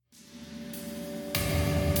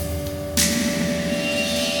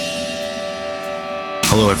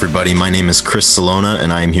Hello, everybody. My name is Chris Celona,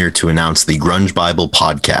 and I am here to announce the Grunge Bible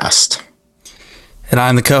podcast. And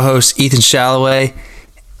I'm the co-host, Ethan Shalaway.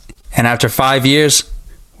 And after 5 years,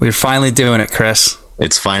 we're finally doing it, Chris.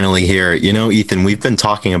 It's finally here. You know, Ethan, we've been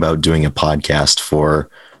talking about doing a podcast for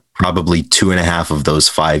probably 2.5 of those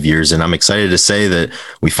 5 years, and I'm excited to say that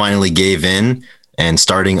we finally gave in, and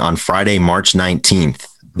starting on Friday, March 19th,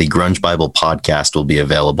 the Grunge Bible podcast will be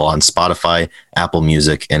available on Spotify, Apple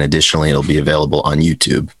Music, and additionally, it'll be available on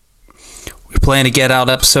YouTube. We plan to get out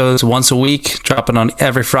episodes once a week, dropping on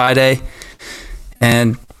every Friday.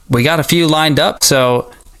 And we got a few lined up, so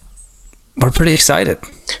we're pretty excited.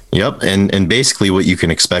 Yep, and basically what you can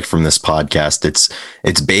expect from this podcast,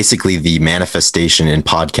 it's basically the manifestation in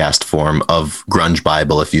podcast form of Grunge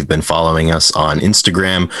Bible. If you've been following us on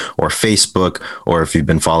Instagram or Facebook, or if you've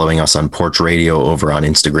been following us on Porch Radio over on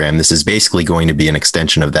Instagram, this is basically going to be an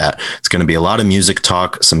extension of that. It's going to be a lot of music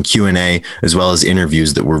talk, some Q&A, as well as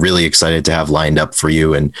interviews that we're really excited to have lined up for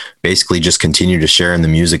you, and basically just continue to share in the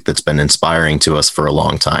music that's been inspiring to us for a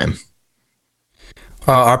long time.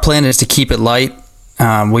 Our plan is to keep it light.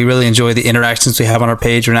 We really enjoy the interactions we have on our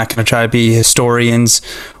page. We're not going to try to be historians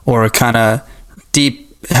or kind of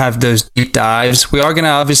have those deep dives. We are going to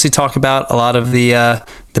obviously talk about a lot of the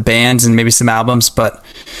bands and maybe some albums, but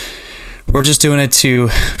we're just doing it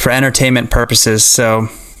for entertainment purposes. So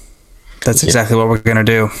that's exactly what we're going to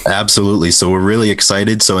do. Absolutely. So we're really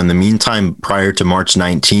excited. So in the meantime, prior to March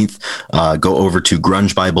 19th, go over to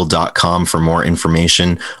grungebible.com for more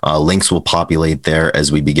information. Links will populate there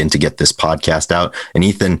as we begin to get this podcast out. And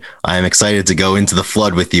Ethan, I am excited to go into the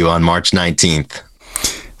flood with you on March 19th.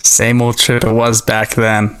 Same old trip it was back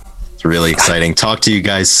then. It's really exciting. Talk to you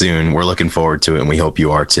guys soon. We're looking forward to it, and we hope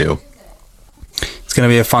you are too. It's going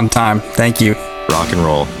to be a fun time. Thank you. Rock and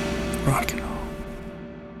roll. Rock and roll.